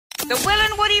The Will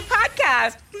and Woody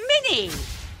Podcast Mini.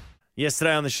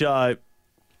 Yesterday on the show,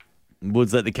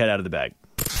 Woods let the cat out of the bag.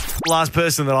 Last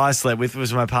person that I slept with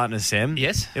was my partner, Sam.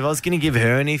 Yes. If I was going to give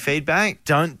her any feedback,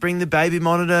 don't bring the baby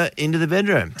monitor into the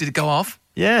bedroom. Did it go off?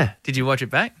 Yeah. Did you watch it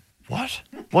back? What?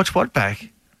 Watch what back?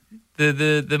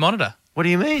 The monitor. What do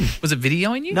you mean? Was it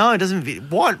videoing you? No, it doesn't.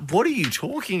 What are you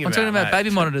talking about? I'm talking about mate? baby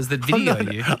monitors that video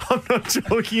you. I'm not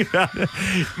talking about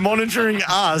monitoring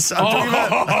us. I'm talking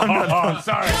about.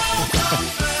 Sorry.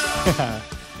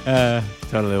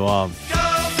 Totally wild.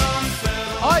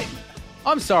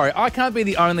 I'm sorry, I can't be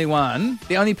the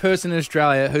only person in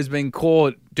Australia who's been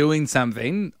caught doing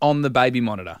something on the baby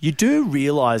monitor. You do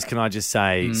realise, can I just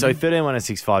say, so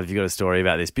 131065, if you've got a story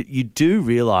about this, but you do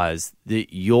realise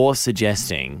that you're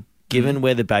suggesting, given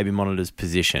where the baby monitor's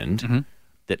positioned,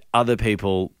 that other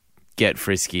people get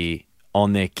frisky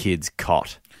on their kid's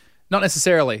cot. Not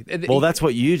necessarily. Well, that's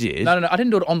what you did. No, I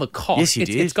didn't do it on the cot. Yes, you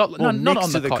did. It's got Well, not next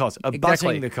on to the the cot.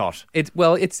 abutting the cot. It's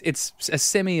a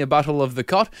semi-abuttal of the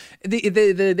cot.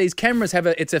 These cameras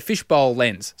it's a fishbowl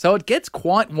lens, so it gets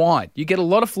quite wide. You get a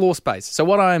lot of floor space. So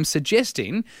what I am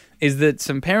suggesting is that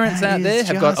some parents out there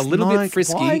have got a little bit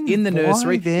frisky in the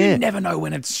nursery. there? You never know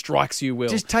when it strikes you, Will.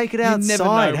 Just take it You never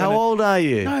know outside. when How old are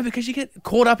you? No, because you get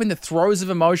caught up in the throes of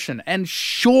emotion, and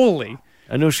surely,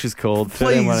 Anushka's called.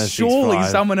 please, 131065. surely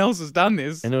someone else has done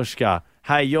this. Anushka,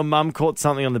 hey, your mum caught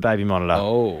something on the baby monitor.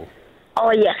 Oh.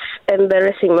 Oh, yes.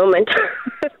 Embarrassing moment.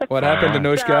 What happened,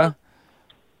 Anushka?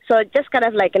 So just kind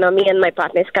of like, me and my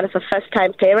partner is kind of a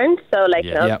first-time parent. So,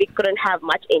 Yeah. we couldn't have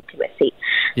much intimacy.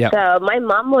 Yeah. So my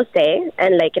mom was there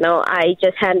and, I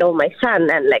just handed over my son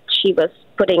and, she was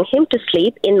putting him to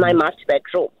sleep in my master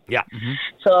bedroom. Yeah.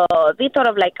 So we thought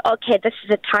of okay, this is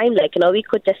a time, we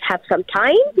could just have some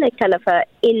time,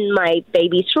 in my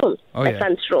baby's room, my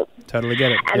son's room. Totally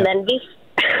get it. And then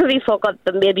we forgot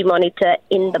the baby monitor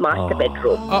in the master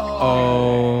bedroom.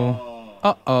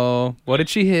 Uh-oh. What did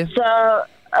she hear? So,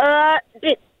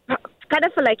 it kind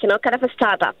of a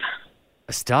startup.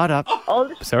 A startup.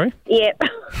 Sorry? Yeah,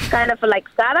 kind of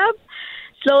startup.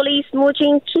 Slowly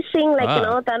smooching, kissing, kind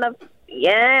of,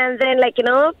 and then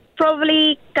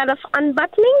probably kind of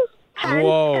unbuttoning. Hands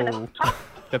Whoa. kind of up.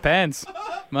 The pants.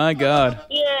 My God.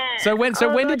 Yeah. So when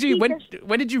did you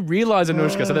realize,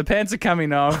 Anushka? So the pants are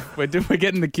coming off. We're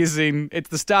getting the kissing. It's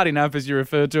the starting up, as you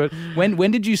refer to it.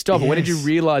 When did you stop? Or when did you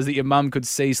realize that your mum could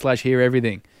see/hear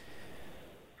everything?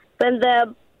 When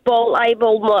the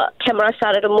eyeball camera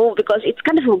started to move because it's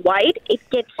kind of wide. It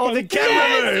gets. Oh, the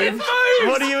camera moved.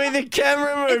 What do you mean the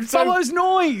camera moved? It follows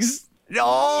noise.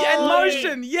 Oh, And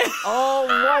motion. Yeah. Oh,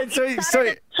 right. So.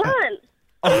 Turn.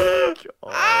 Oh,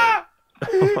 God.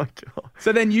 Oh, my God.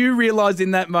 So then you realized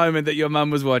in that moment that your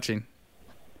mum was watching.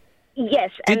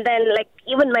 Yes, and then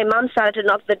even my mom started to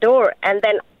knock the door, and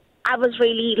then I was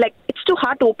really it's too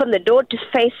hard to open the door to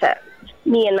face her,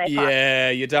 me and my partner. Yeah,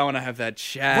 you don't want to have that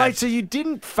chat. Wait, so you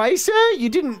didn't face her? You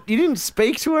didn't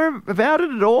speak to her about it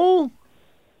at all?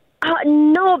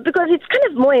 No, because it's kind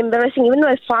of more embarrassing. Even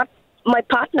my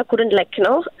partner couldn't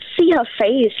see her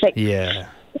face. Yeah.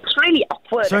 It's really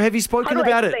awkward. So have you spoken How do I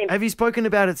about it? explain? Have you spoken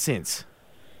about it since?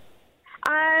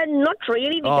 Not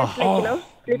really. We just slipped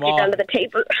it under the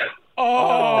table.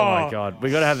 Oh my God,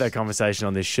 we got to have that conversation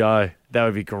on this show. That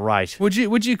would be great. Would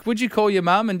you call your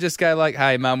mum and just go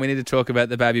hey, Mum, we need to talk about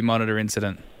the baby monitor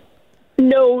incident?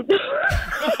 No.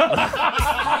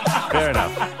 Fair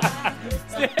enough.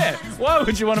 Yeah. Why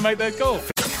would you want to make that call?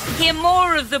 Hear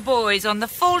more of the boys on the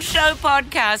Full Show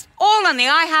podcast, all on the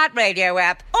iHeartRadio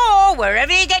app or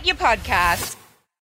wherever you get your podcasts.